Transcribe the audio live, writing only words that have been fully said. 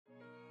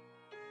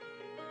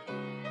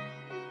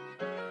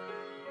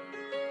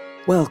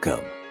Welcome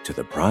to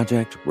the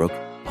Project Rook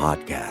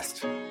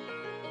Podcast,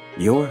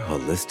 your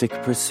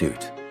holistic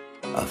pursuit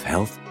of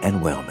health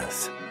and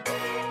wellness.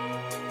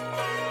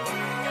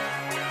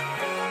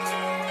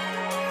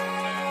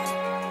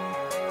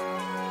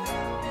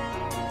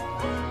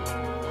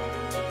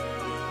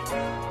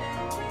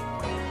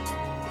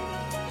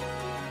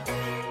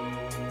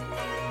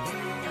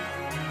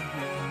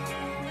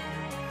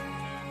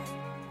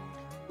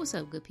 What's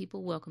up, good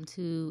people? Welcome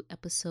to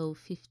episode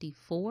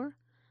 54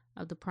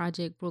 of the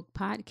Project Rook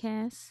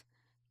Podcast,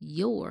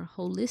 your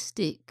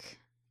holistic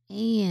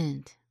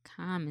and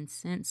common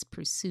sense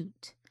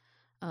pursuit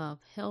of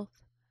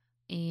health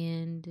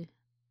and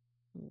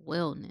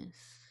wellness.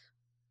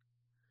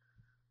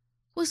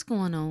 What's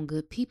going on,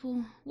 good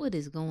people? What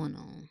is going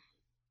on?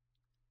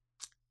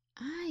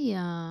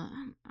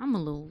 I'm a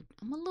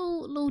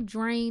little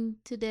drained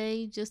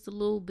today, just a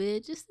little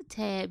bit, just a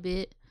tad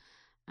bit.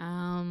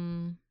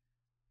 Not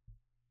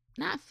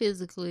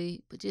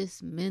physically, but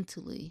just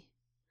mentally,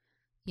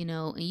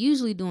 and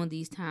usually during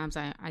these times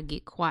I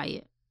get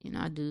quiet.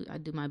 I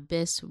do my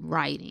best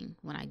writing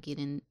when I get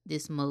in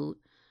this mode.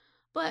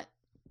 But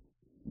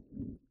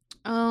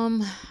I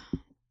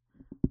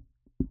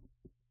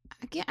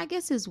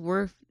guess it's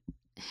worth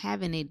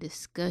having a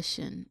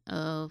discussion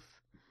of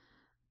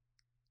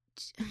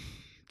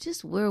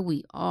just where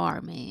we are,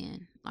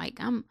 man.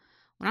 When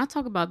I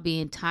talk about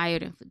being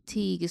tired and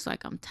fatigued, it's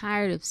like I'm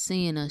tired of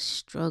seeing us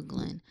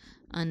struggling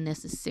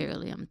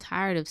unnecessarily. I'm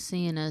tired of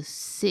seeing us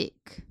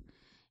sick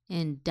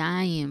and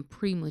dying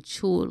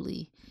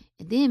prematurely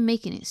and then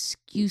making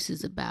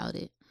excuses about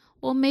it.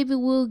 Or maybe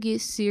we'll get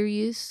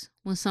serious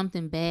when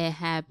something bad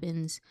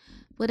happens,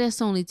 but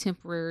that's only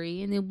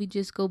temporary, and then we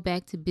just go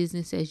back to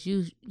business as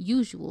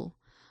usual.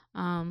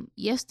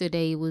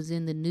 Yesterday it was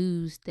in the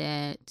news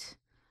that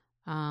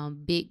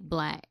Big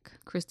Black,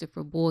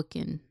 Christopher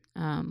Boykin,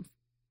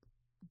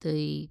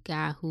 the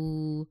guy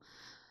who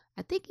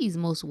I think he's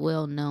most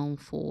well known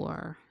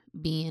for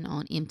being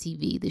on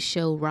MTV, the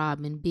show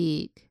Rob &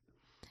 Big.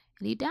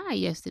 And he died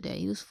yesterday.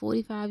 He was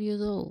 45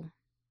 years old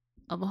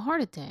of a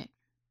heart attack.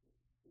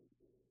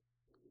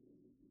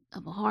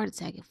 At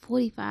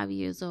 45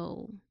 years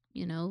old.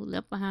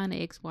 Left behind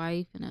an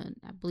ex-wife and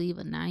I believe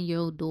a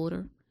 9-year-old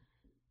daughter.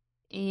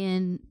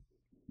 And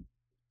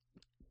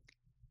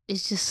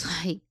it's just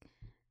like,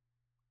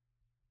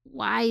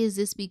 why is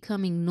this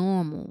becoming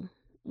normal?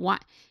 Why?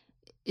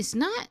 It's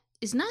not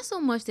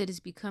so much that it's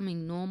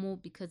becoming normal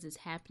because it's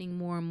happening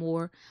more and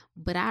more,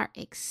 but our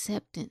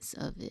acceptance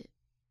of it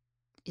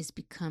is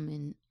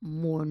becoming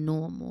more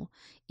normal.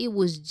 It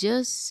was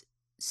just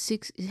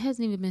it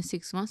hasn't even been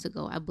 6 months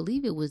ago. I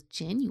believe it was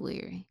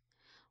January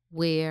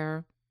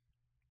where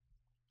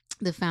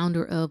the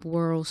founder of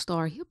World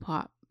Star Hip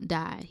Hop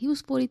died. He was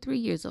 43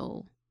 years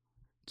old.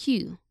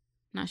 Q,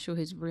 not sure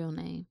his real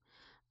name.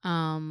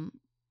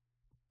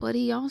 But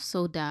he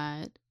also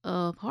died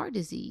of heart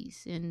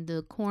disease, and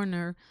the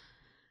coroner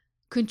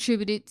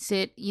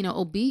said,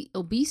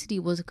 obesity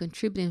was a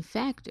contributing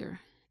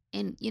factor.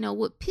 And,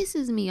 what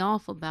pisses me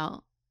off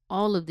about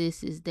all of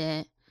this is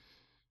that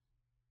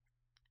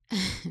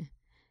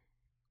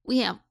we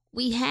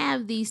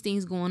have these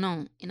things going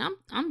on. And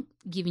I'm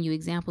giving you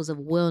examples of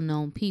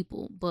well-known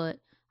people, but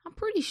I'm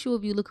pretty sure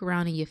if you look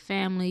around in your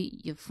family,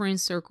 your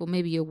friend circle,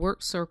 maybe your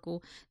work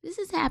circle, this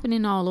is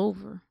happening all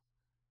over.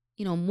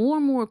 More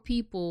and more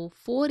people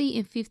 40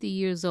 and 50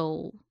 years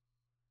old,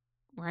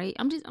 right?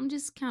 I'm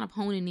just kind of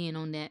honing in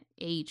on that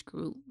age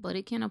group, but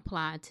it can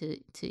apply to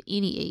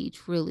any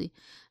age, really.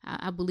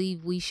 I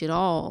believe we should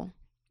all,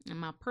 in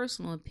my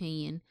personal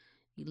opinion,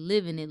 be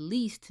living at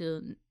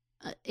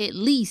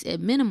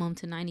minimum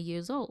to 90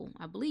 years old.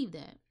 I believe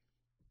that.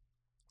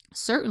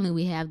 Certainly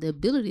we have the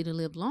ability to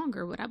live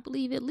longer, but I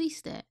believe at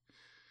least that.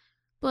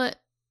 But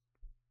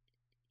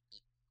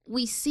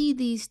we see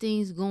these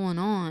things going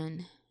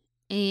on,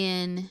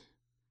 and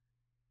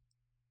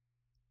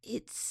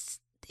it's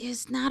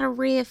not a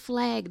red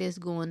flag that's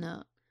going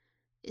up.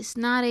 It's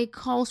not a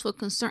cause for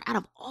concern. Out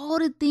of all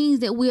the things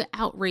that we're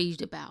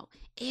outraged about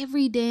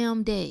every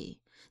damn day,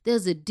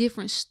 there's a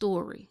different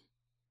story.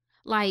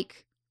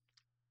 Like,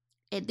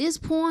 at this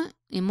point,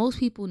 and most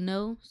people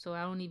know, so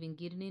I don't even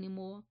get it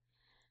anymore.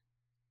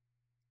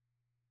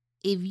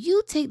 If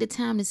you take the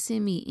time to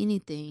send me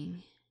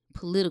anything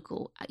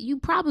political, you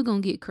probably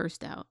gonna get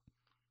cursed out.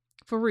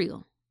 For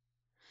real.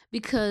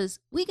 Because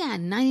we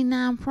got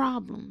 99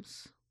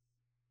 problems.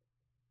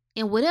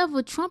 And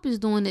whatever Trump is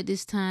doing at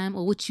this time,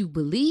 or what you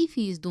believe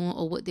he's doing,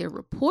 or what they're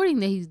reporting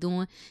that he's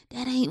doing,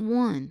 that ain't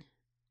one.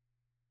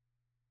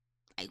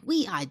 Like,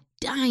 we are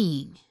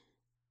dying.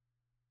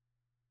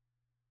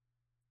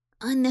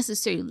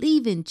 Unnecessary.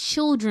 Leaving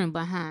children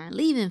behind.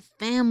 Leaving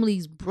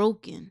families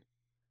broken.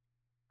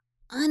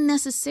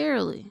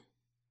 Unnecessarily.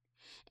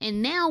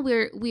 And now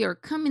we are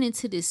coming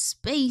into this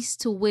space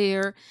to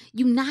where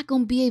you're not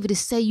going to be able to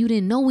say you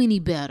didn't know any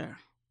better.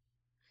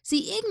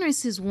 See,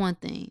 ignorance is one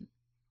thing.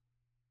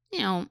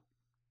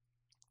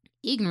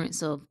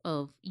 Ignorance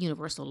of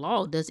universal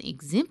law doesn't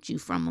exempt you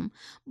from them,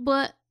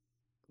 but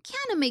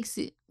kind of makes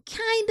it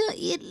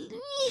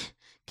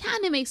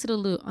kind of makes it a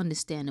little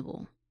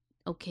understandable.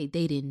 Okay,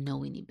 they didn't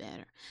know any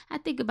better. I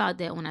think about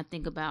that when I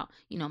think about,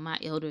 my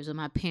elders or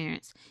my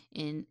parents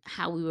and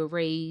how we were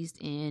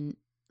raised and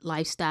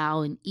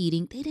lifestyle and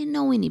eating. They didn't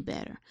know any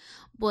better.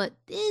 But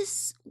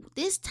this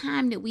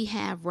time that we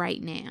have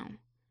right now,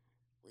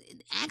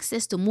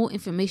 access to more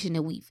information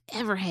than we've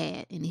ever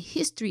had in the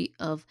history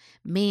of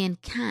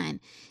mankind,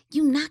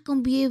 you're not going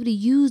to be able to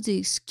use the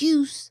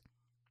excuse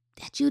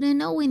that you didn't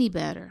know any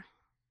better.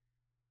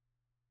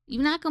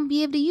 You're not going to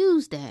be able to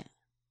use that.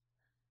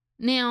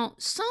 Now,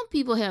 some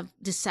people have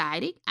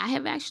decided, I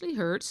have actually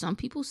heard some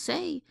people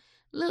say,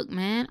 look,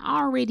 man,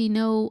 I already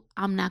know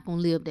I'm not going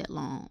to live that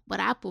long, but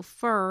I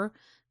prefer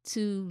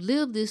to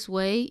live this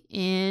way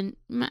and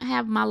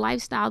have my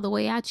lifestyle the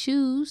way I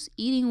choose,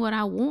 eating what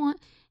I want.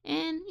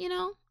 And,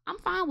 I'm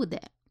fine with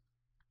that.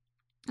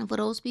 And for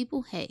those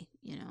people, hey,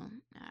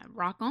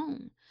 rock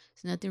on.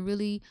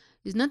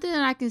 There's nothing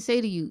that I can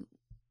say to you.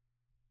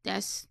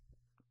 That's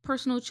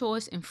personal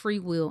choice and free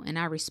will, and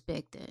I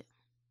respect that.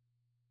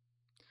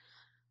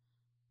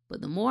 But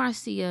the more I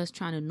see us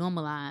trying to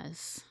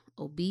normalize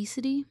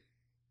obesity,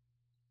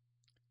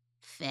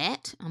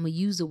 fat, I'm going to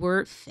use the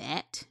word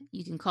fat.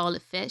 You can call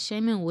it fat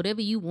shaming,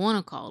 whatever you want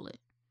to call it.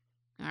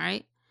 All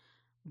right?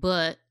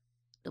 But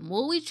the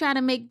more we try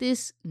to make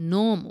this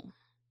normal,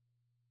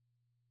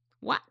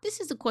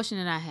 this is the question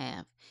that I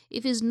have.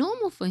 If it's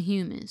normal for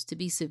humans to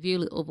be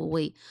severely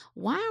overweight,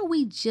 why are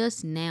we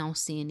just now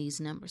seeing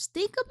these numbers?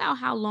 Think about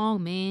how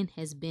long man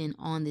has been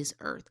on this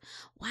earth.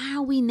 Why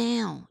are we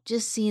now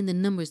just seeing the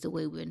numbers the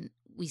way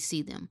we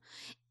see them?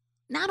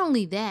 Not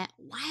only that,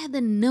 why are the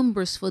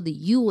numbers for the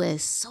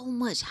U.S. so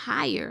much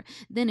higher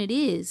than it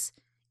is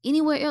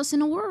anywhere else in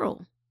the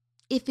world?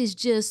 If it's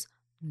just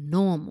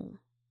normal.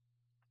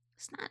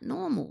 It's not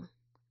normal.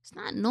 It's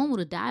not normal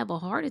to die of a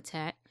heart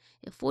attack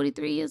at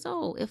 43 years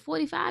old, at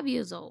 45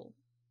 years old.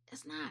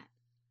 It's not.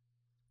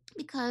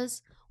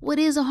 Because what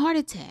is a heart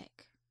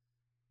attack?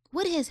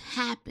 What has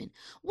happened?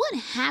 What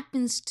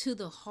happens to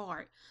the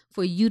heart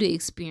for you to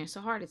experience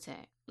a heart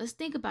attack? Let's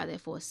think about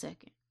that for a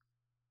second.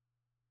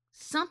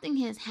 Something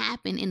has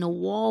happened in the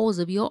walls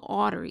of your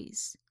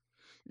arteries.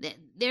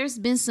 There's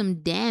been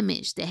some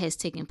damage that has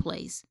taken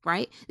place,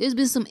 right? There's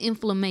been some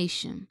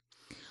inflammation.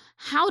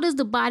 How does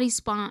the body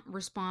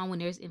respond when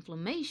there's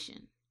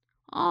inflammation?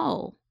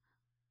 Oh,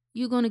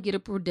 you're going to get a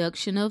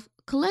production of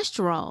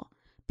cholesterol.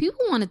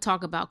 People want to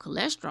talk about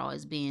cholesterol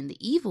as being the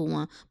evil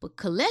one, but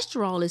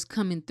cholesterol is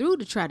coming through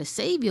to try to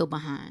save your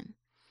behind.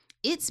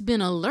 It's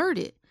been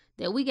alerted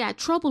that we got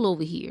trouble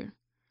over here.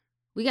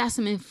 We got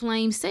some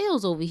inflamed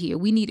cells over here.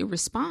 We need to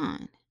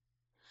respond.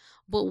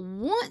 But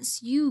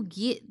once you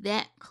get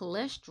that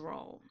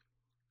cholesterol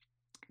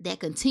that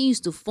continues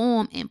to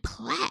form and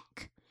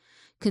plaque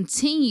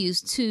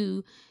continues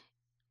to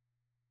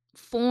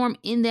form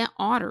in that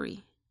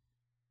artery.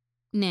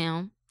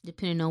 Now,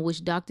 depending on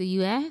which doctor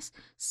you ask,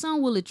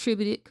 some will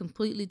attribute it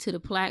completely to the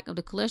plaque of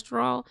the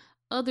cholesterol.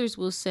 Others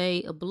will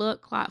say a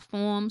blood clot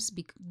forms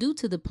due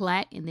to the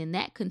plaque, and then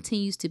that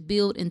continues to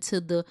build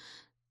until the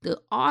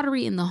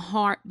artery in the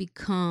heart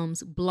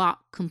becomes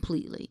blocked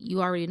completely.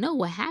 You already know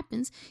what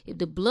happens. If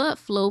the blood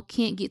flow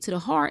can't get to the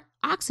heart,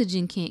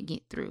 oxygen can't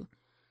get through.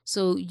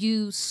 So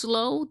you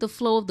slow the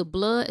flow of the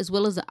blood as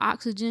well as the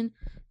oxygen,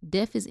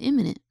 death is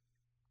imminent.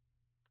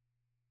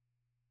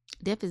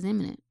 Death is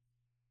imminent.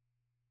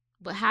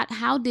 But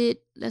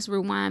let's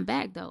rewind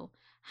back though.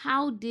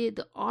 How did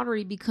the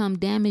artery become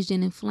damaged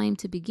and inflamed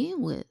to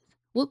begin with?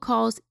 What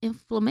caused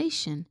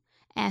inflammation?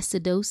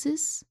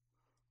 Acidosis?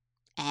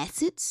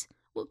 Acids?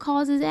 What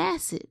causes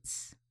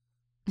acids?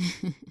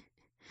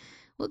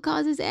 What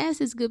causes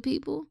acids, good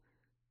people?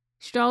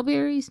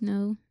 Strawberries?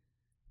 No.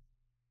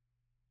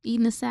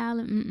 Eating a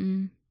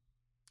salad?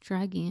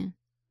 Try again.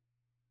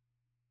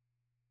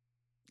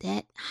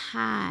 That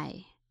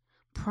high,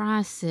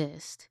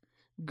 processed,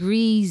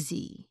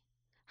 greasy,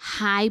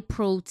 high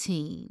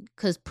protein,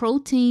 because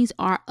proteins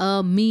are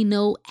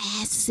amino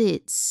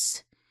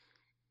acids.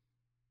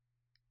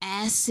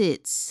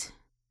 Acids.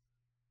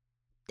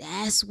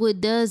 That's what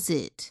does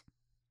it.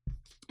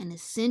 And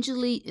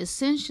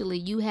essentially,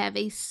 you have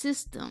a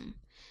system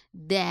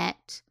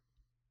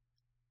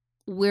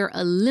where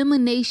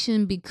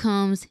elimination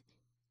becomes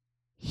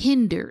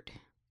hindered.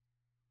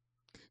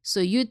 So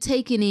you're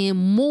taking in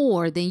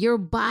more than your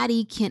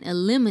body can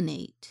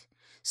eliminate.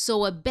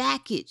 So a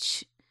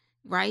baggage,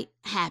 right,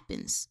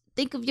 happens.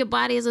 Think of your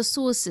body as a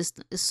sewer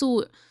system,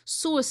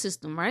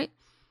 right?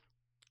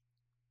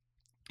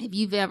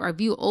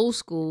 If you're old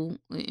school,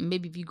 and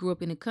maybe if you grew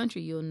up in the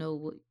country, you'll know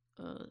what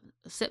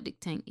a septic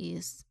tank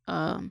is.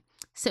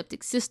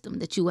 Septic system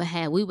that you would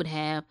have. We would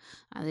have,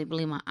 I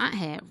believe my aunt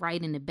had,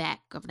 right in the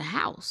back of the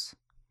house.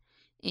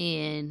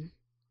 And,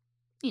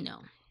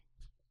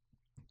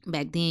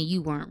 back then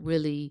you weren't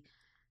really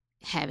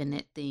having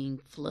that thing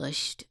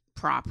flushed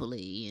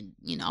properly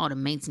and, all the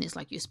maintenance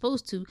like you're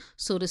supposed to.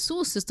 So the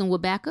sewer system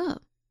would back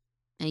up.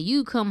 And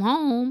you come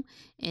home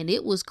and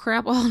it was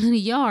crap all in the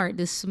yard.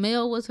 The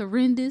smell was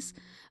horrendous.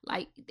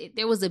 Like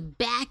there was a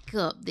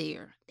backup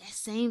there. That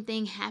same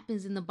thing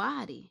happens in the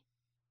body.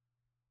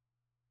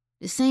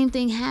 The same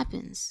thing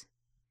happens.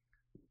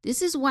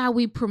 This is why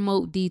we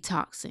promote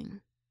detoxing.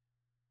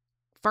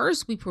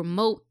 First, we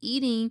promote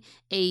eating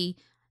a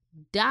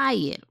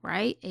diet,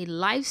 right? A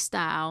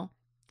lifestyle,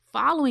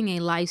 following a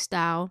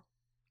lifestyle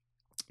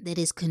that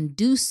is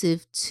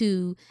conducive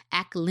to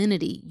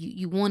alkalinity.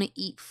 You want to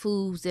eat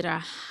foods that are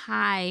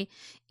high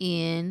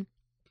in,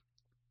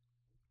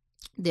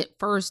 that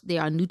first, they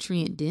are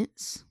nutrient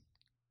dense.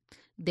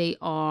 They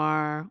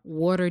are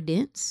water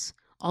dense.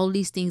 All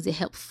these things that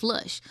help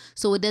flush.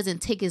 So it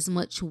doesn't take as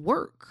much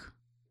work.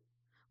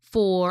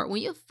 For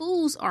when your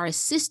foods are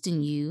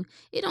assisting you,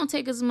 it don't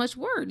take as much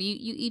work.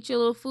 You eat your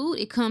little food,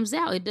 it comes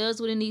out. It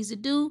does what it needs to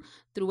do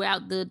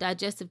throughout the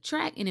digestive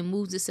tract, and it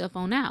moves itself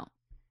on out.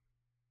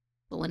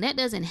 But when that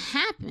doesn't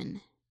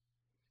happen,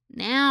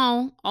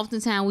 now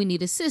oftentimes we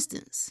need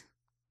assistance.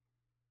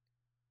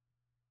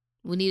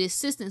 We need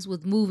assistance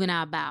with moving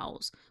our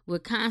bowels. We're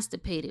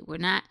constipated. We're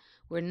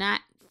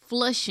not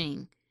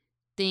flushing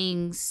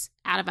things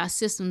out of our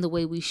system the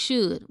way we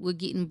should. We're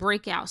getting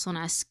breakouts on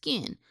our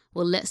skin.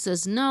 Well, lets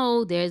us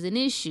know there's an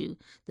issue.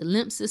 The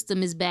lymph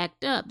system is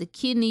backed up. The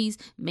kidneys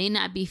may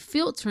not be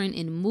filtering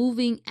and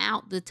moving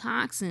out the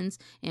toxins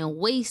and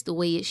waste the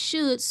way it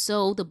should.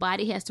 So the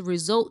body has to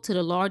resort to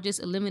the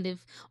largest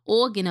eliminative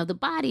organ of the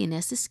body, and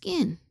that's the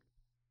skin.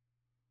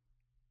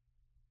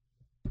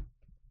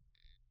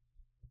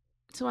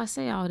 So I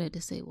say all that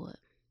to say what?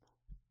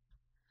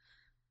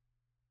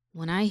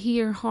 When I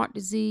hear heart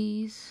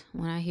disease,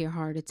 when I hear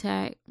heart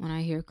attack, when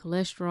I hear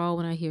cholesterol,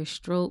 when I hear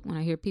stroke, when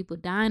I hear people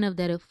dying of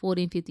that at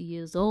 40 and 50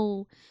 years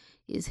old,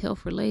 it's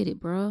health related,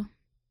 bro.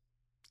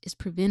 It's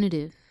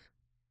preventative.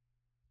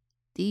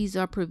 These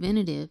are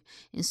preventative.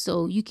 And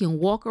so you can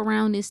walk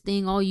around this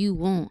thing all you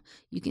want.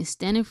 You can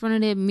stand in front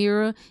of that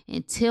mirror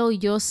and tell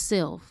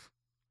yourself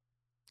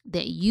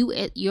that you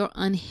at your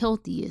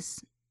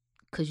unhealthiest,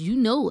 because you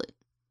know it.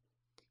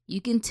 You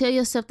can tell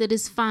yourself that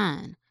it's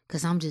fine.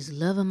 Because I'm just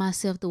loving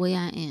myself the way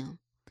I am.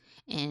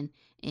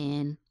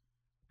 And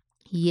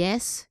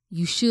yes,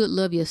 you should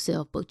love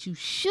yourself, but you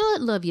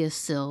should love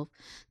yourself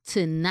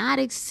to not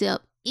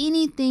accept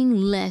anything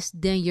less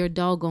than your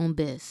doggone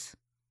best.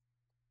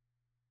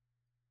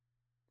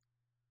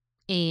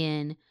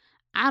 And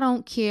I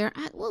don't care.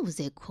 What was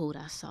that quote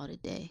I saw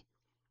today?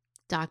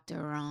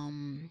 Dr.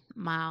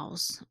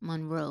 Miles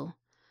Monroe.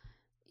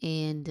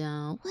 And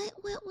what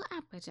I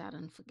bet y'all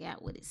done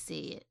forgot what it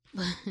said.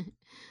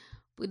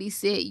 But he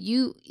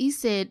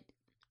said,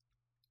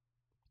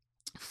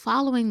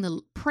 following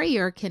the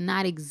prayer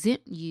cannot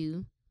exempt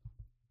you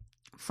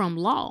from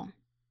law.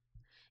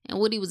 And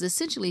what he was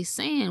essentially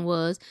saying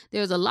was,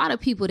 there's a lot of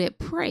people that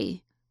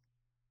pray,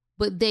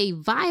 but they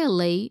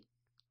violate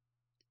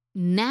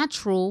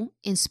natural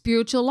and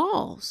spiritual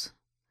laws.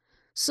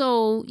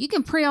 So you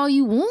can pray all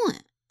you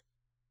want.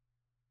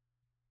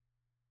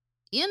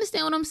 You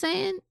understand what I'm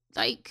saying?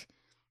 Like,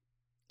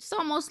 it's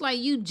almost like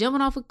you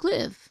jumping off a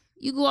cliff.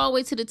 You go all the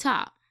way to the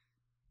top.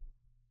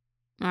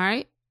 All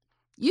right?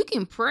 You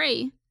can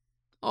pray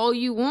all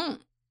you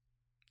want.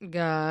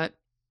 God,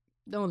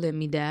 don't let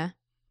me die.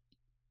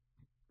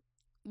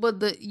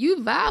 But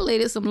you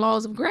violated some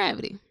laws of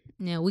gravity.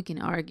 Now, we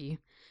can argue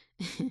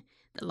the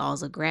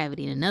laws of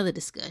gravity in another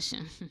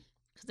discussion.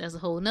 Because that's a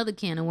whole nother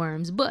can of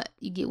worms. But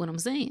you get what I'm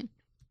saying.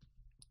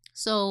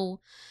 So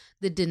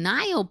the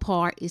denial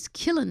part is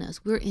killing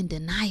us. We're in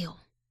denial.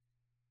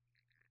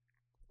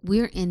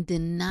 We're in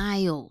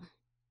denial.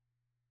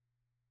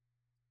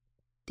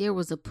 There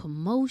was a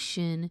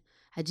promotion.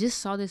 I just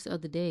saw this the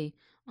other day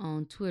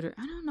on Twitter.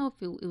 I don't know if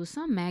it was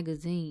some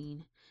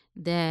magazine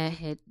that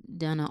had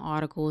done an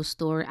article or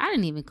story. I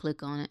didn't even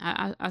click on it.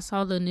 I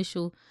saw the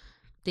initial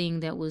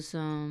thing that was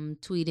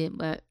tweeted,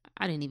 but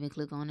I didn't even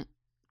click on it.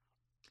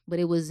 But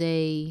it was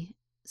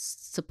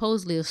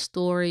supposedly a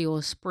story or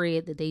a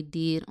spread that they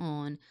did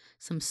on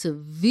some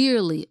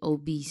severely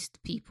obese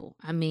people.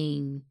 I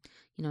mean,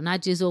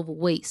 not just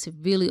overweight,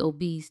 severely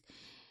obese.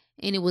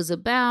 And it was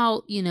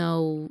about,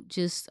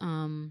 just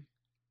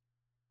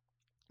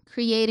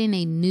creating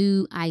a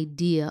new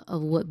idea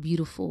of what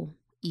beautiful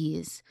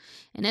is.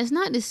 And that's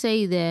not to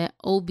say that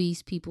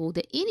obese people,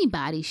 that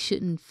anybody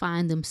shouldn't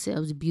find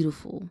themselves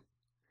beautiful.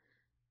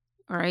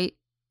 All right.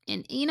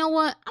 And you know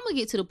what? I'm going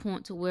to get to the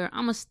point to where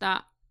I'm going to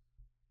stop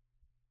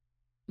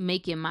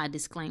making my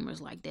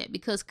disclaimers like that,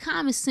 because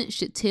common sense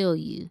should tell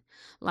you,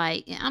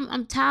 like,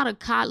 I'm tired of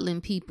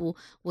coddling people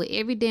where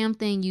every damn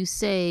thing you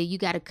say, you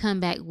got to come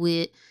back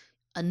with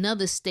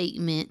another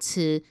statement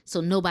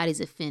so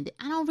nobody's offended.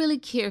 I don't really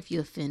care if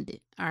you're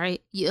offended. All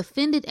right. Your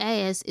offended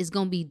ass is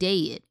going to be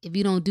dead if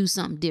you don't do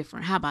something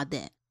different. How about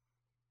that?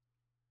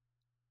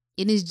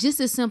 And it's just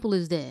as simple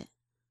as that.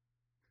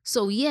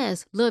 So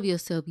yes, love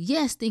yourself.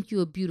 Yes, think you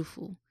are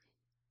beautiful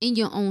in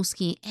your own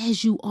skin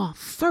as you are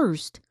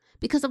first.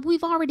 Because if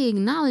we've already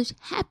acknowledged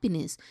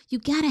happiness, you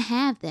got to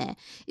have that.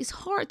 It's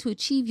hard to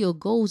achieve your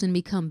goals and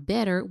become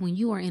better when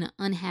you are in an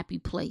unhappy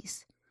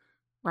place,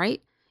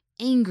 right?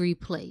 angry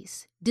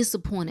place,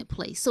 disappointed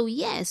place. So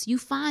yes, you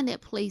find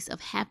that place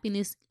of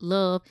happiness,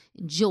 love,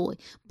 and joy,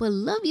 but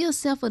love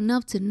yourself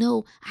enough to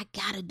know I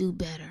gotta do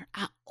better.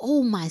 I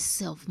owe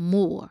myself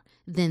more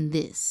than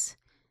this,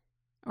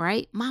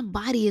 right? My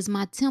body is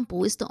my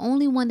temple. It's the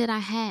only one that I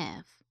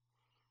have.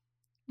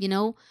 You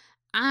know,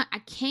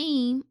 I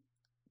came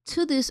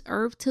to this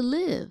earth to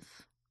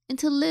live, and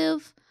to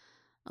live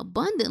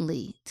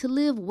abundantly, to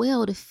live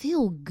well, to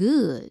feel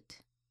good,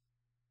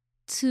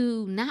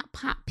 to not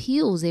pop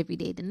pills every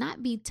day, to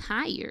not be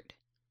tired,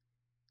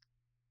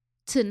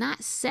 to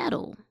not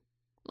settle.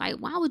 Like,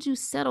 why would you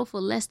settle for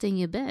less than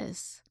your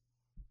best?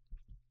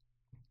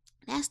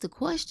 That's the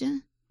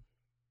question.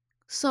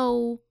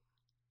 So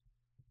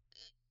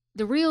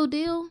the real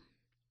deal,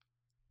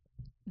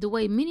 the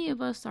way many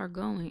of us are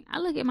going, I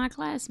look at my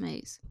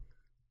classmates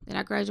that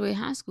I graduated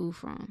high school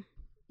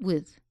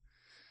with.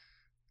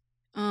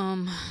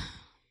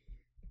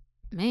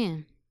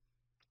 Man,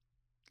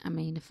 I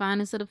mean, the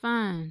finest of the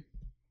fine.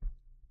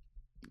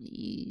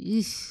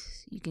 You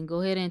can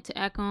go ahead and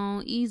tack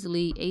on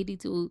easily 80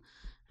 to,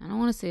 I don't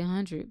want to say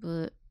 100,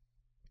 but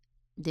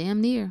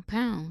damn near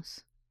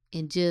pounds.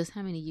 In just,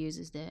 how many years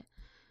is that?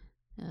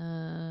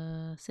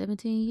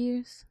 17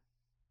 years?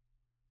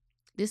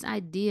 This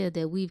idea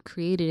that we've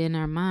created in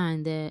our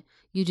mind that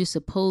you're just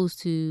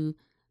supposed to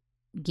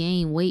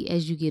gain weight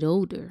as you get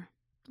older.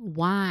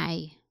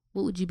 Why?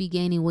 What would you be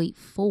gaining weight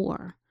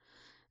for?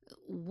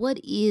 What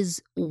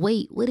is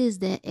weight? What is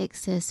that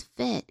excess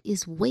fat?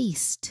 It's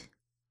waste.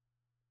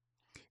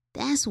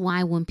 That's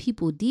why when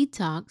people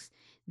detox,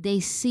 they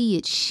see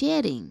it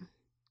shedding.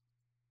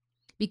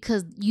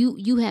 Because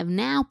you have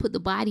now put the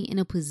body in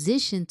a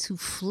position to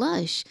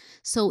flush.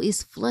 So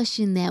it's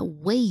flushing that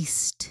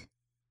waste.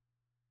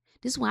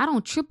 This is why I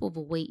don't trip over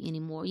weight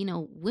anymore. You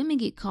know, women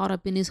get caught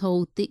up in this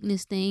whole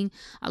thickness thing.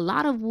 A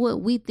lot of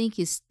what we think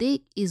is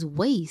thick is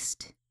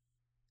waste.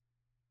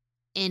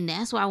 And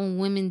that's why when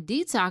women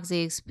detox,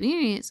 they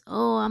experience,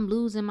 oh, I'm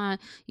losing my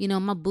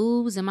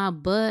boobs and my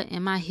butt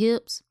and my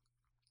hips.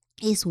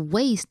 It's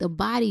waste. The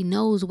body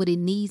knows what it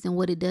needs and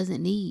what it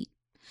doesn't need.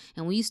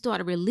 And when you start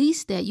to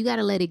release that, you got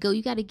to let it go.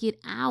 You got to get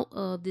out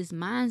of this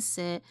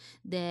mindset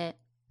that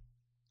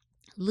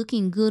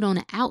looking good on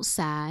the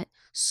outside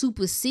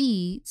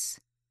supersedes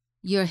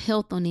your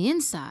health on the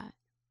inside.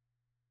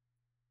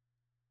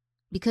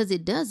 Because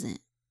it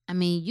doesn't. I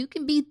mean, you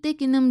can be thick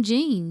in them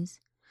jeans.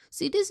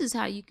 See, this is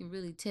how you can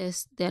really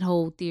test that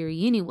whole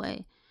theory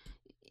anyway.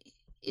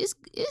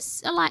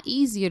 It's a lot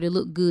easier to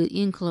look good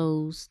in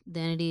clothes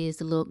than it is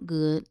to look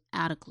good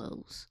out of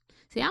clothes.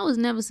 See, I was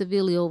never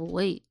severely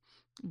overweight,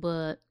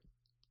 but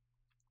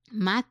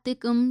my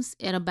thickums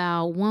at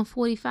about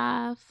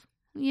 145,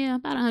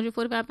 about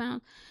 145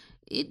 pounds,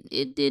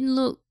 it didn't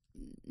look,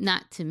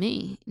 not to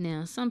me.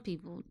 Now, some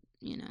people,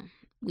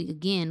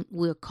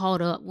 we're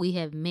caught up. We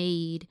have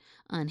made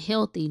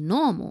unhealthy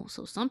normal.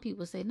 So some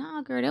people say,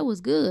 nah, girl, that was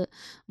good.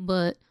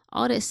 But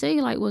all that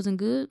cellulite wasn't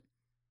good.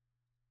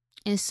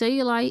 And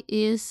cellulite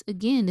is,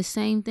 again, the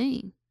same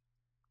thing.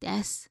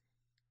 That's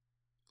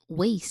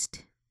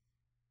waste.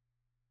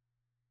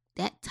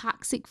 That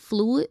toxic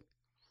fluid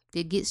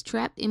that gets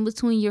trapped in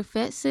between your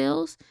fat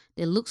cells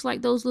that looks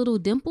like those little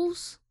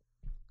dimples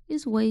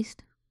is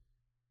waste.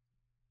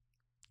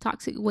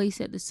 Toxic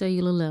waste at the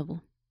cellular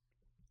level.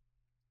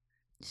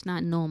 It's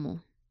not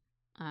normal.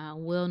 A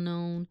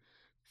well-known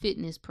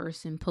fitness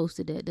person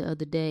posted that the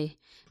other day.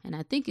 And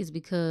I think it's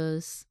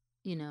because,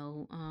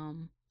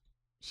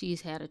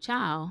 she's had a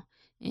child.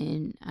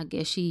 And I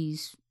guess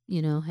she's,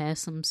 has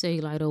some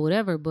cellulite or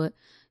whatever. But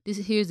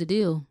here's the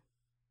deal.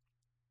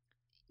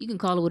 You can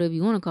call it whatever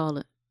you want to call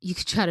it. You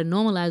can try to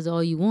normalize it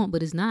all you want,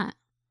 but it's not.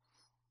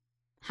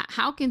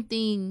 How can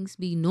things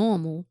be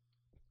normal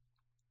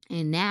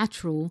and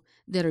natural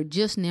that are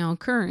just now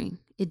occurring?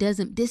 It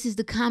doesn't. This is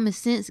the common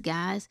sense,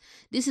 guys.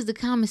 This is the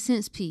common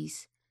sense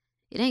piece.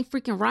 It ain't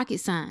freaking rocket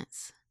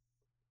science.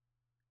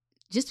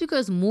 Just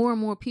because more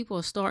and more people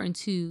are starting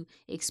to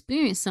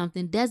experience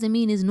something doesn't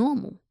mean it's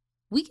normal.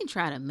 We can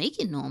try to make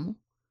it normal.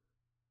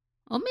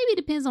 Or maybe it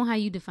depends on how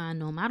you define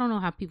normal. I don't know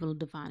how people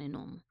define it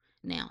normal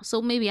now.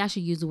 So maybe I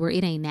should use the word,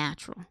 it ain't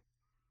natural.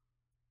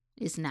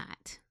 It's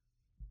not.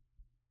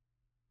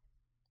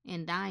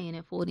 And dying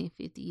at 40 and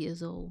 50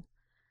 years old.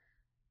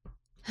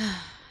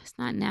 It's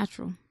not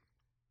natural.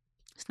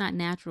 It's not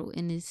natural.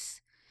 And it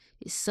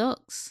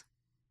sucks.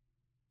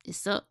 It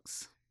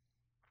sucks.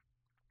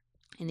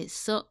 And it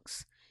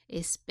sucks,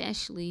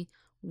 especially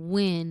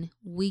when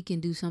we can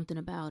do something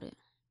about it.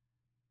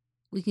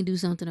 We can do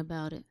something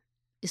about it.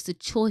 It's the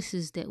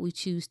choices that we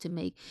choose to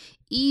make.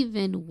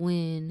 Even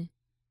when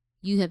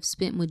you have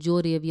spent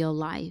majority of your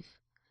life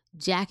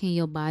jacking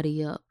your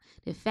body up,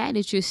 the fact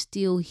that you're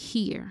still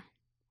here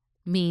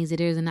means that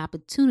there's an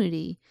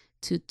opportunity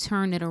to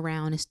turn it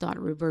around and start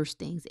to reverse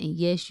things. And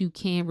yes, you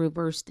can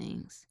reverse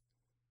things.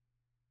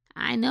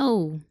 I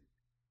know.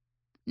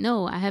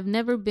 No, I have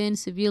never been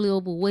severely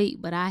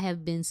overweight, but I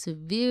have been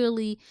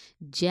severely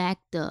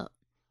jacked up.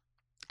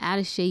 out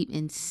of shape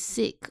and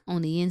sick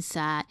on the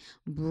inside,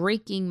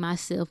 breaking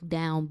myself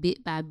down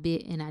bit by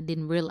bit, and I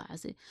didn't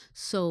realize it.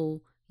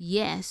 So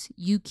yes,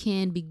 you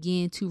can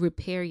begin to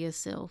repair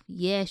yourself.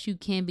 Yes, you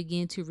can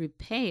begin to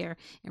repair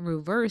and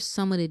reverse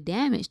some of the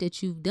damage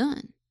that you've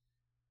done.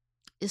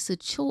 It's a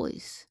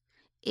choice.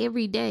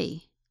 Every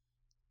day,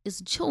 it's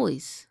a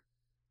choice.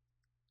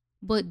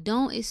 But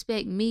don't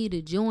expect me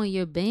to join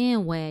your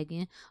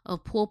bandwagon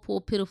of poor,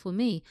 pitiful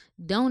me.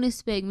 Don't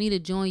expect me to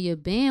join your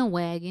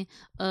bandwagon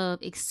of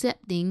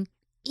accepting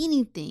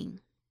anything.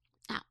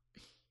 Now,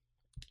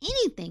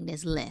 anything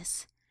that's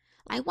less.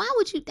 Like, why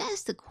would you?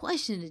 That's the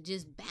question that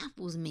just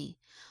baffles me.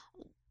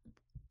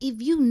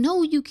 If you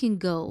know you can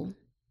go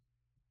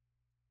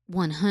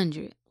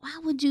 100, why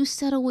would you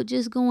settle with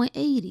just going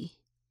 80?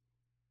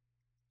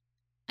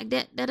 Like,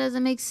 that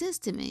doesn't make sense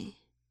to me.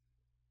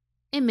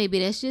 And maybe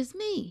that's just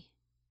me.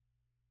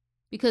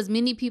 Because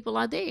many people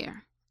are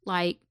there.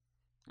 Like,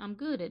 I'm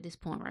good at this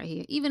point right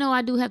here. Even though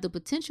I do have the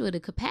potential or the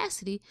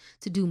capacity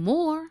to do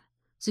more,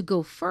 to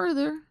go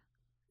further,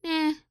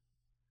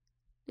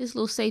 this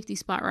little safety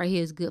spot right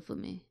here is good for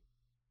me.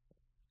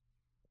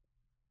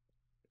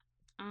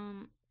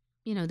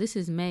 This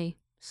is May.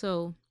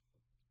 So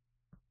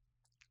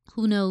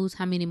who knows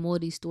how many more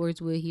of these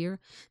stories we'll hear.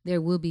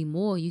 There will be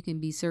more. You can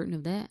be certain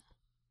of that.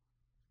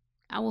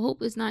 I will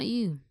hope it's not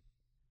you.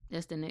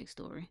 That's the next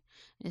story.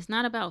 It's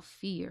not about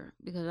fear,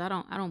 because I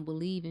don't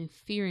believe in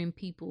fearing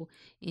people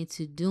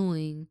into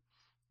doing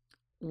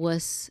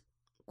what's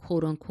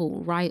quote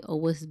unquote right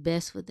or what's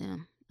best for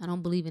them. I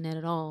don't believe in that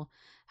at all.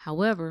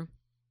 However,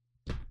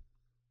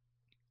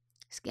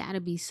 it's got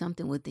to be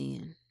something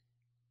within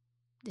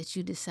that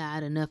you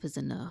decide enough is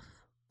enough.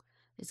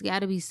 It's got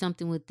to be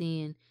something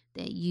within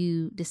that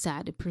you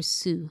decide to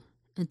pursue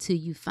until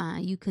you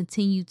find. You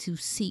continue to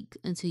seek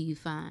until you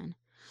find.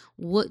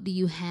 What do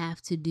you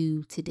have to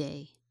do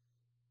today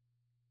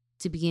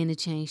to begin to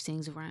change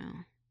things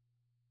around?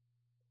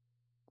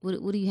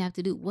 What do you have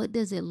to do? What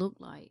does it look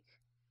like?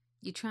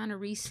 You're trying to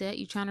reset.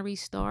 You're trying to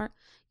restart.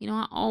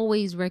 I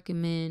always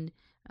recommend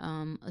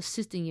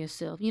assisting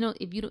yourself.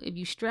 If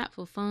you strap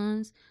for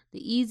funds, the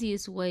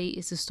easiest way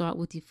is to start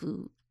with your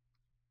food.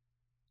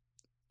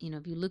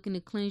 If you're looking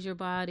to cleanse your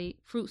body,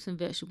 fruits and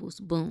vegetables,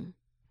 boom.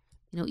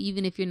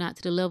 Even if you're not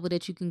to the level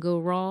that you can go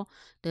raw,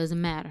 doesn't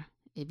matter.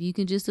 If you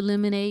can just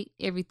eliminate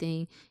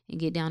everything and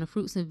get down to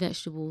fruits and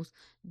vegetables,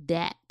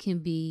 that can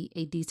be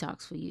a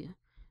detox for you.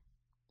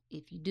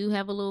 If you do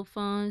have a little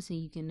funds and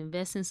you can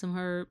invest in some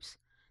herbs,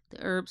 the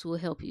herbs will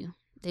help you.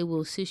 They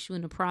will assist you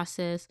in the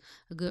process.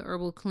 A good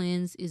herbal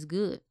cleanse is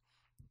good.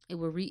 It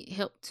will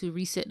help to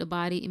reset the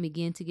body and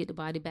begin to get the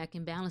body back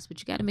in balance.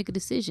 But you got to make a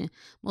decision.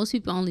 Most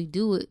people only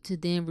do it to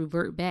then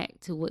revert back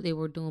to what they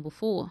were doing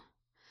before.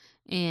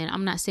 And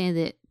I'm not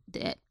saying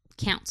that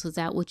cancels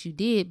out what you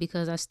did,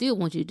 because I still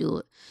want you to do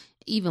it.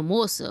 Even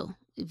more so,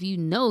 if you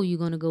know you're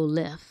going to go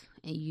left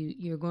and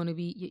your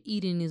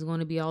eating is going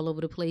to be all over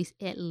the place,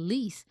 at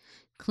least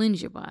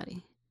cleanse your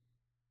body.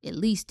 At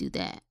least do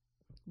that.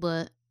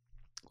 But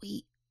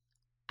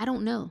I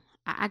don't know.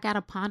 I got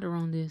to ponder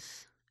on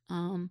this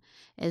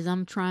as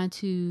I'm trying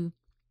to,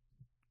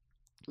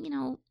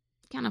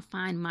 kind of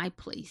find my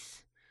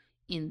place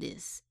in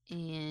this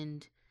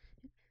and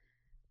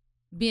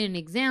being an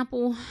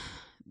example,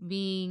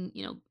 being,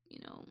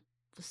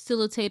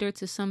 facilitator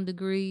to some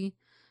degree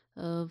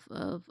of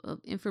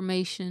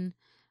information.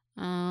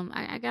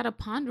 I got to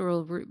ponder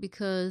over it,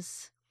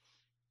 because,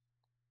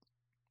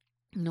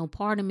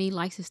 part of me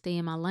likes to stay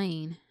in my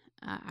lane.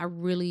 I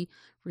really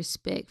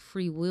respect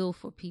free will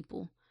for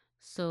people.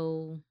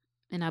 So,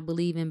 and I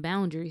believe in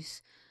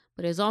boundaries.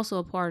 But there's also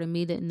a part of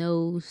me that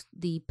knows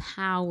the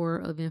power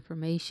of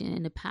information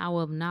and the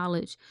power of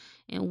knowledge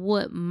and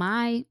what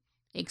my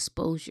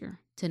exposure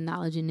to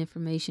knowledge and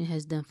information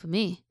has done for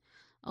me.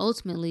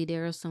 Ultimately,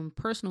 there are some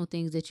personal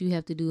things that you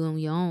have to do on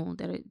your own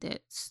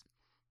that's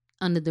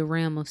under the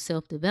realm of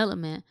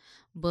self-development,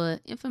 but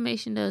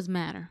information does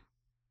matter.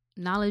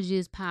 Knowledge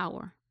is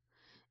power.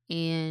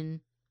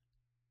 And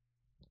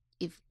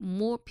if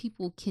more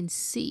people can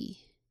see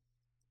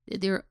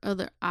that there are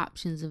other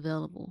options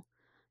available,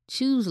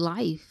 choose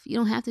life. You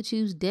don't have to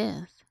choose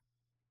death.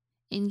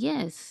 And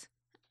yes,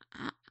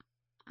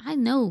 I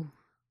know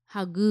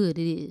how good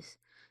it is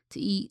to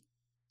eat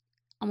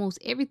almost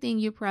everything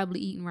you're probably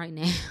eating right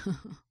now.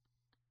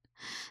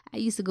 I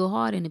used to go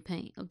hard in the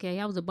paint. Okay,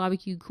 I was a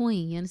barbecue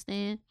queen. You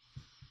understand?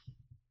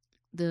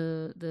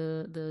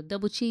 The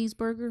double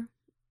cheeseburger,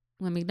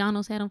 when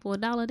McDonald's had them for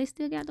 $1, they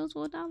still got those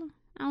for $1.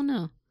 I don't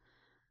know.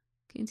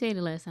 Can't tell you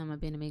the last time I've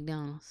been to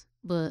McDonald's,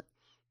 but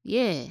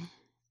yeah,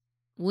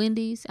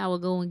 Wendy's. I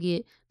would go and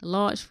get the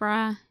large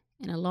fry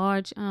and a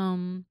large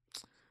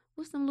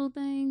what's them little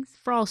things?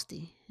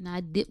 Frosty, and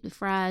I dip the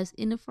fries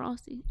in the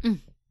Frosty.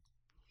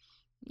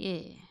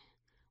 Yeah.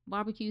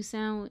 Barbecue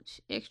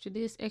sandwich, extra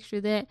this, extra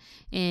that.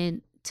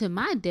 And to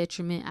my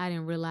detriment, I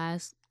didn't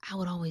realize I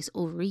would always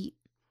overeat.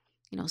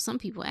 Some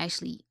people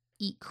actually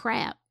eat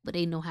crap, but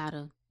they know how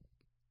to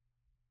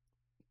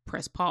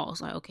press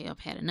pause. Like, okay, I've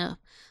had enough.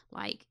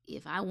 Like,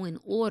 if I went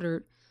and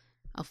ordered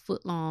a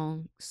foot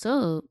long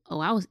sub, oh,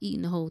 I was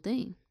eating the whole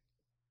thing.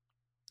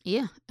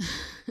 Yeah.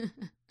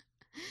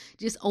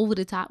 Just over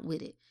the top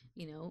with it.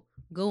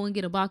 Go and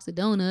get a box of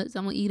donuts.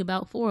 I'm going to eat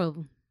about 4 of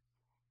them.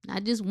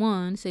 Not just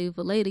one, save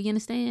for later, you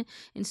understand?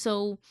 And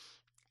so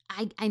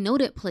I know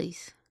that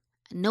place.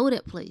 I know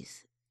that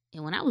place.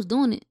 And when I was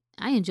doing it,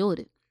 I enjoyed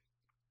it.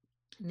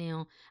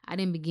 Now, I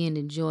didn't begin to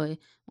enjoy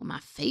when my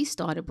face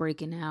started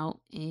breaking out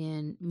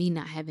and me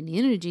not having the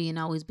energy and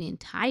always being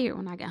tired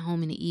when I got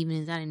home in the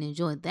evenings. I didn't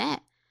enjoy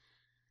that.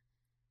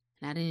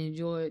 And I didn't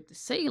enjoy the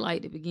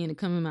cellulite that began to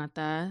come in my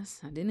thighs.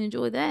 I didn't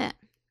enjoy that.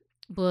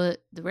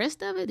 But the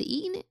rest of it, the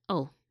eating it,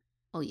 oh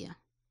yeah.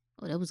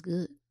 Oh, that was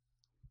good.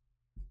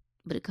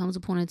 But it comes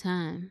upon a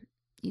time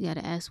you got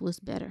to ask what's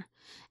better.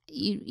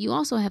 You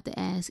also have to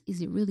ask,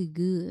 is it really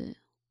good?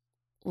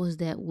 Or is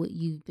that what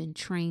you've been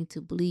trained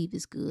to believe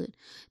is good?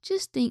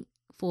 Just think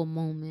for a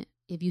moment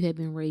if you have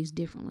been raised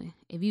differently.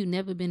 If you've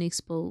never been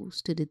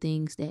exposed to the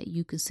things that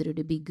you consider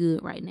to be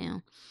good right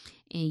now,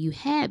 and you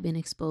have been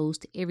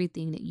exposed to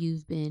everything that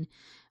you've been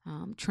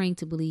trained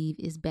to believe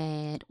is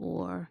bad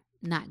or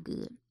not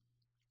good,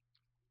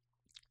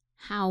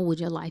 how would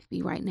your life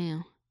be right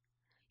now?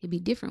 It'd be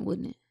different,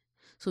 wouldn't it?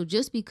 So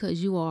just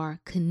because you are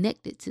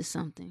connected to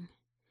something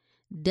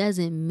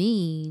doesn't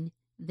mean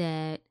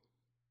that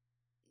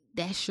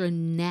that's your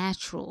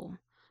natural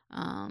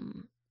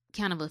kind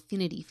of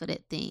affinity for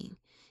that thing.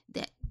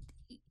 That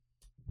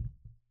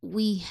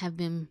we have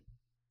been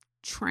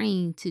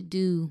trained to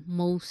do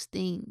most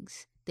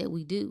things that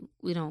we do.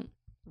 We don't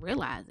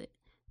realize it,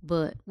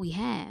 but we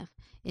have.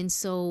 And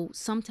so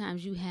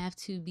sometimes you have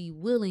to be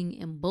willing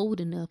and bold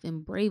enough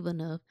and brave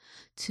enough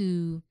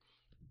to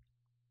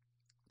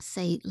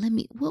say,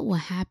 what will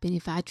happen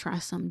if I try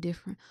something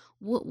different?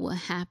 What will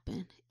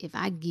happen if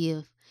I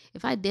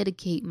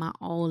dedicate my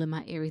all and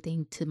my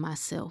everything to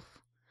myself?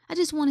 I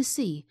just want to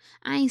see.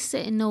 I ain't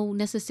setting no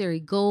necessary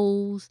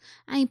goals.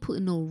 I ain't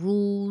putting no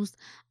rules.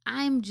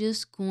 I'm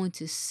just going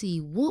to see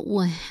what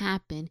will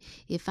happen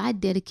if I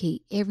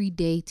dedicate every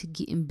day to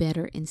getting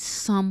better in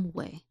some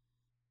way.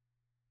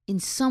 In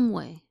some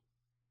way.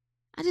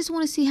 I just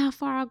want to see how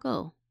far I'll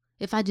go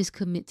if I just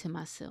commit to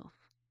myself.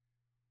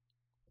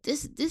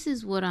 This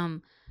is what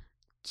I'm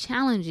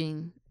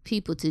challenging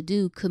people to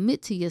do.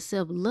 Commit to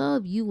yourself.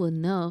 Love you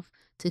enough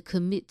to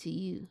commit to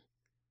you.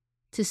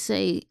 To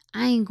say,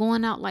 I ain't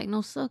going out like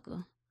no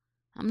sucker.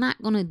 I'm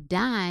not going to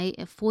die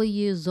at 4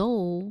 years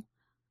old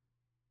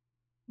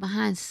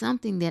behind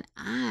something that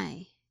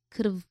I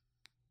could have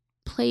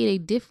played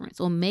a difference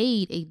or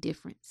made a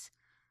difference.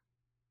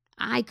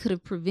 I could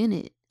have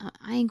prevented.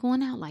 I ain't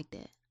going out like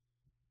that.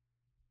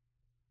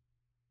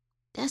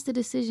 That's the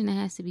decision that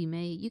has to be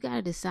made. You got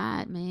to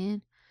decide,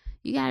 man.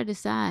 You got to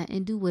decide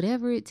and do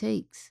whatever it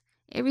takes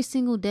every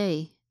single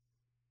day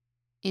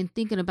in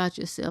thinking about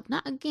yourself.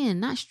 Not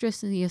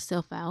stressing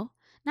yourself out,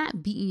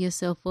 not beating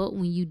yourself up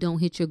when you don't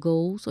hit your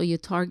goals or your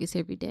targets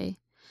every day,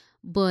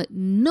 but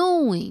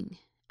knowing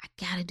I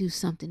got to do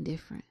something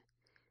different.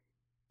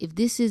 If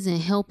this isn't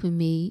helping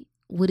me,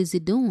 what is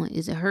it doing?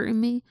 Is it hurting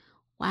me?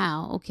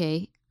 Wow,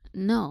 okay.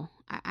 No,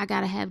 I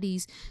got to have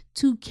these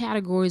 2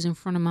 categories in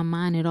front of my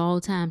mind at all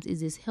times.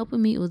 Is this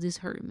helping me or is this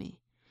hurting me?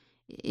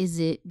 Is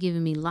it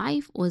giving me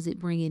life or is it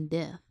bringing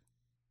death?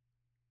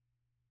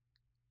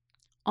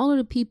 All of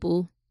the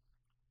people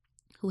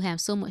who have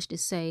so much to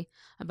say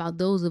about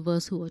those of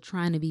us who are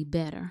trying to be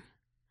better,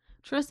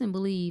 trust and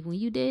believe when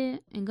you dead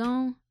and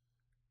gone,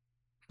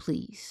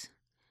 please,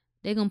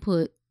 they're going to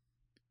put,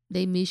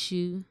 they miss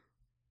you,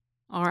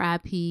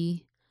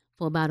 RIP,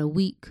 for about a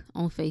week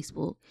on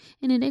Facebook.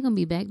 And then they're going to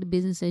be back to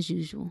business as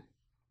usual.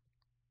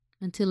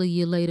 Until a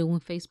year later when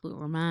Facebook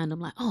remind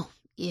them like, oh,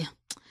 yeah.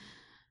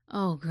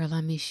 Oh, girl,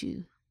 I miss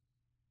you.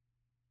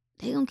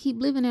 They're going to keep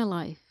living their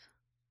life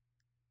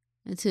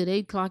until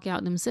they clock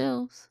out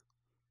themselves.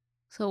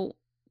 So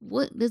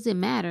what does it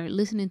matter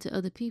listening to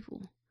other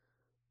people?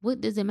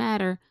 What does it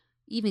matter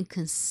even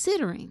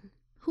considering?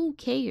 Who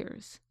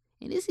cares?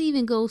 And this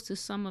even goes to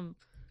some of,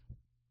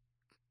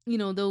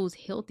 those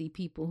healthy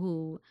people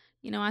who,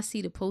 I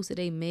see the posts that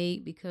they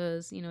make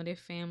because, their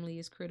family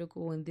is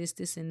critical and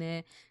this and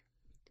that.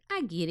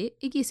 I get it.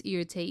 It gets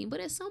irritating. But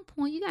at some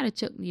point, you got to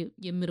chuck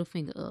your middle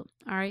finger up.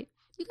 All right?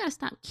 You got to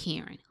stop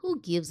caring. Who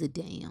gives a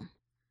damn?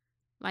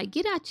 Like,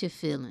 get out your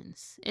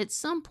feelings. At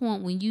some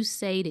point, when you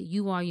say that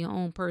you are your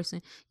own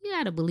person, you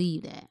got to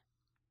believe that.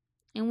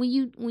 And when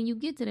you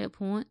get to that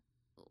point,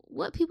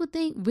 what people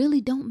think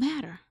really don't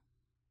matter.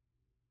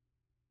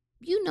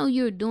 You know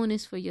you're doing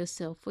this for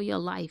yourself, for your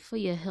life, for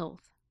your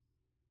health.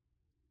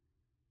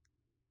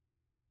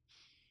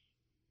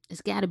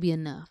 It's got to be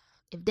enough.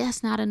 If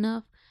that's not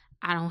enough,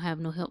 I don't have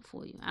no help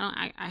for you.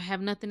 I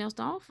have nothing else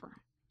to offer.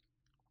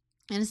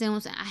 Understand what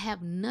I'm saying? I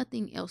have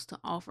nothing else to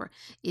offer.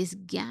 It's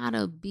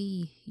gotta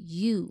be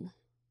you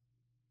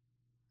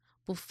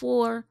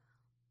before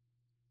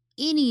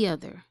any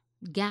other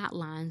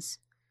guidelines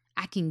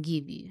I can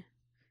give you.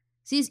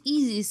 See, it's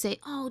easy to say,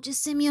 oh,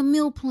 just send me a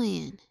meal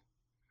plan.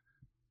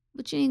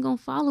 But you ain't gonna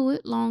follow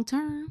it long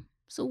term.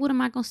 So what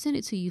am I gonna send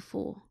it to you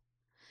for?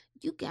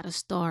 you got to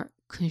start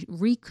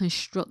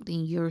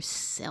reconstructing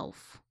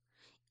yourself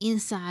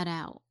inside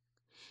out.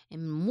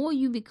 And the more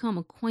you become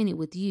acquainted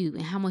with you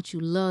and how much you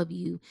love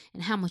you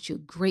and how much you're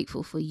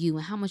grateful for you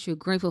and how much you're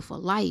grateful for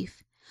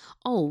life,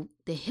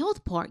 the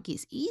health part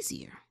gets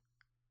easier.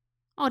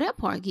 That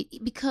part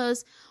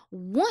because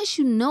once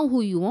you know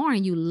who you are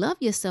and you love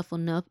yourself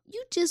enough,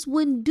 you just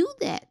wouldn't do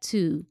that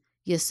to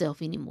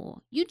yourself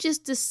anymore. You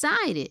just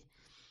decided.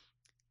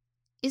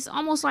 It's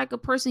almost like a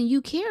person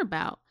you care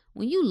about.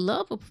 When you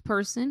love a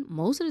person,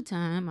 most of the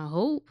time, I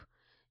hope,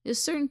 there's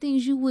certain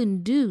things you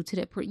wouldn't do to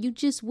that person. You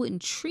just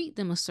wouldn't treat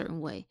them a certain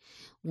way.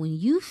 When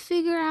you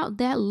figure out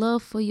that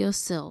love for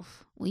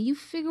yourself, when you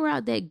figure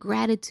out that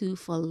gratitude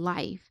for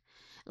life,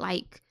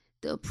 like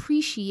the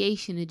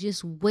appreciation to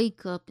just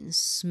wake up and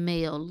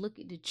smell, look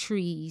at the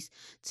trees,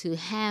 to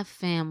have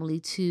family,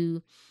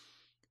 to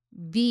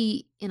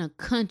be in a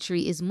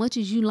country, as much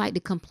as you like to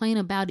complain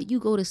about it, you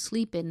go to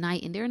sleep at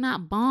night and there are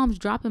not bombs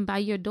dropping by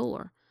your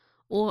door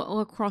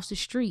or across the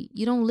street.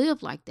 You don't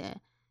live like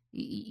that.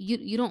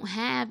 You don't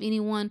have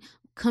anyone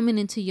coming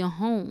into your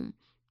home,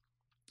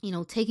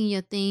 taking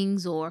your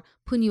things or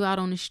putting you out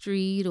on the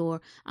street.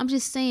 Or I'm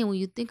just saying, when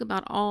you think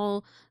about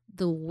all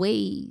the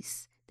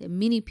ways that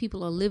many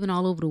people are living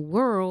all over the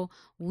world,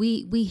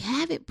 we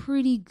have it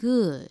pretty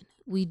good.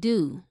 We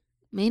do.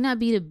 May not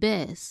be the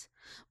best,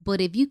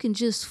 but if you can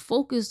just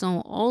focus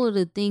on all of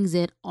the things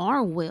that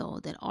are well,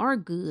 that are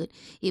good,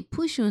 it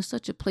puts you in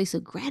such a place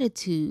of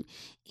gratitude,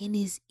 and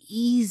it's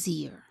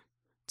easier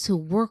to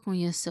work on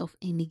yourself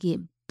and to get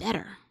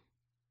better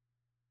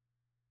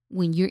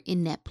when you're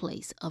in that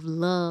place of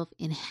love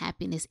and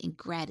happiness and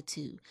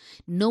gratitude.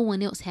 No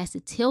one else has to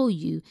tell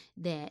you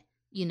that,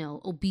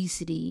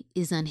 obesity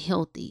is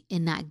unhealthy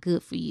and not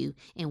good for you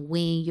and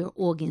weighing your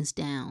organs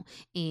down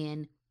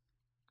and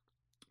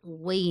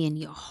weighing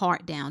your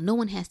heart down. No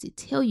one has to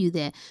tell you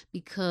that,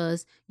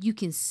 because you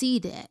can see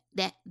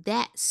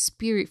that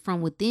spirit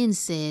from within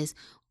says,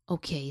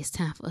 okay, it's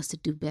time for us to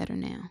do better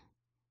now.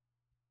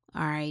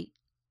 All right.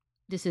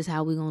 This is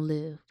how we're going to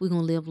live. We're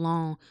going to live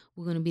long.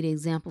 We're going to be the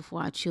example for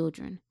our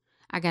children.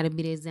 I got to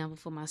be the example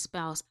for my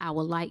spouse. I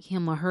would like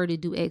him or her to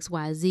do X,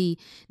 Y, Z.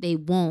 They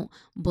won't.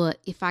 But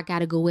if I got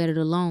to go at it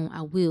alone,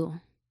 I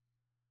will.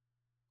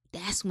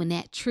 That's when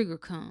that trigger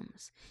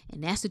comes.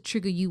 And that's the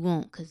trigger you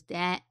want, because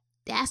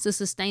that's the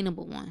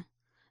sustainable one.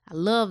 I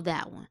love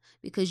that one,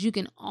 because you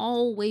can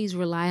always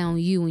rely on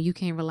you and you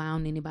can't rely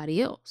on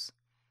anybody else.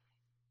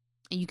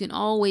 And you can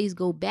always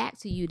go back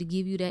to you to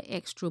give you that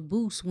extra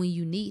boost when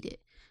you need it,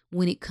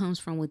 when it comes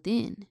from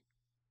within.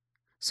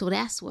 So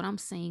that's what I'm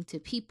saying to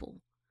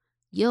people.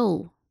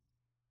 Yo,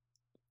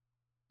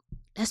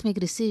 let's make a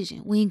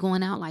decision. We ain't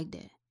going out like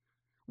that.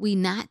 We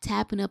not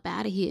tapping up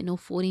out of here at no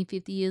 40 and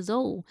 50 years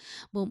old.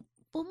 But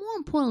more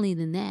importantly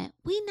than that,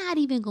 we not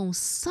even going to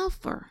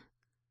suffer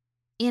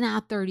in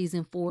our 30s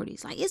and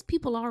 40s. Like, it's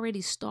people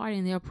already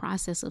starting their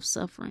process of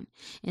suffering.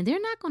 And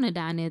they're not going to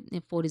die in their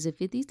 40s or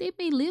 50s. They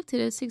may live to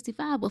their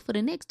 65. But for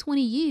the next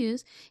 20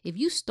 years, if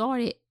you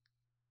started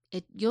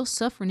at your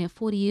suffering at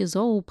 40 years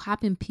old,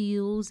 popping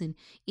pills and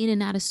in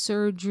and out of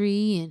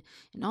surgery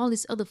and all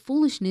this other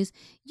foolishness,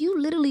 you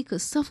literally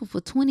could suffer for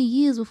 20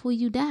 years before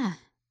you die.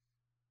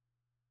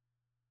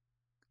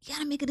 You got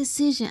to make a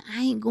decision.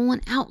 I ain't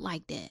going out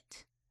like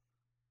that.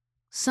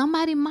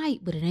 Somebody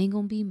might, but it ain't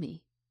going to be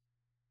me.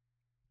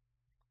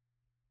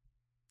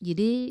 You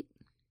dig?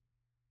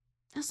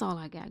 That's all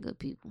I got, good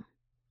people.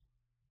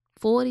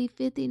 40,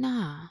 50,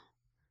 nah.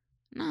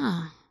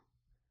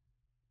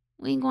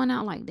 We ain't going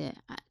out like that.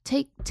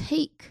 Take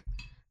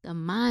the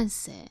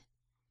mindset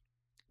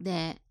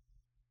that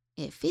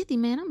at 50,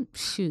 man, I'm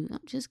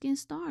just getting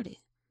started.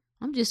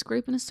 I'm just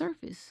scraping the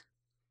surface.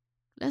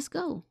 Let's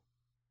go.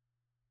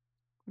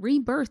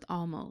 Rebirth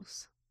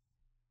almost.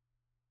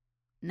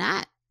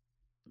 Not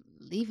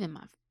leaving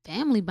my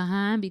family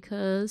behind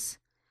because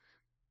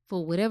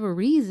for whatever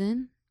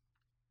reason,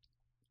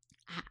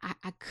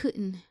 I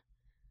couldn't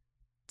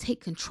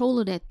take control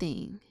of that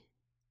thing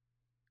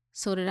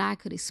so that I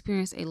could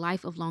experience a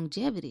life of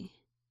longevity.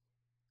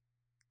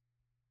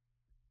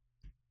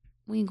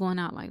 We ain't going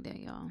out like that,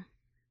 y'all.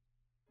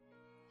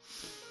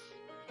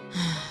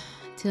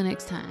 Till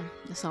next time.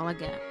 That's all I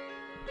got.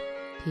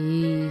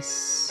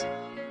 Peace.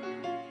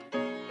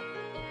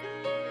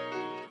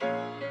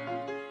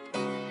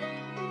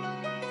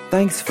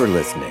 Thanks for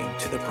listening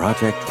to the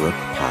Project Rook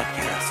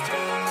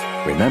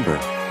podcast. Remember,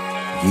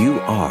 you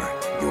are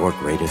your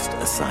greatest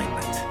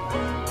assignment.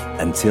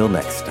 Until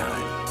next time.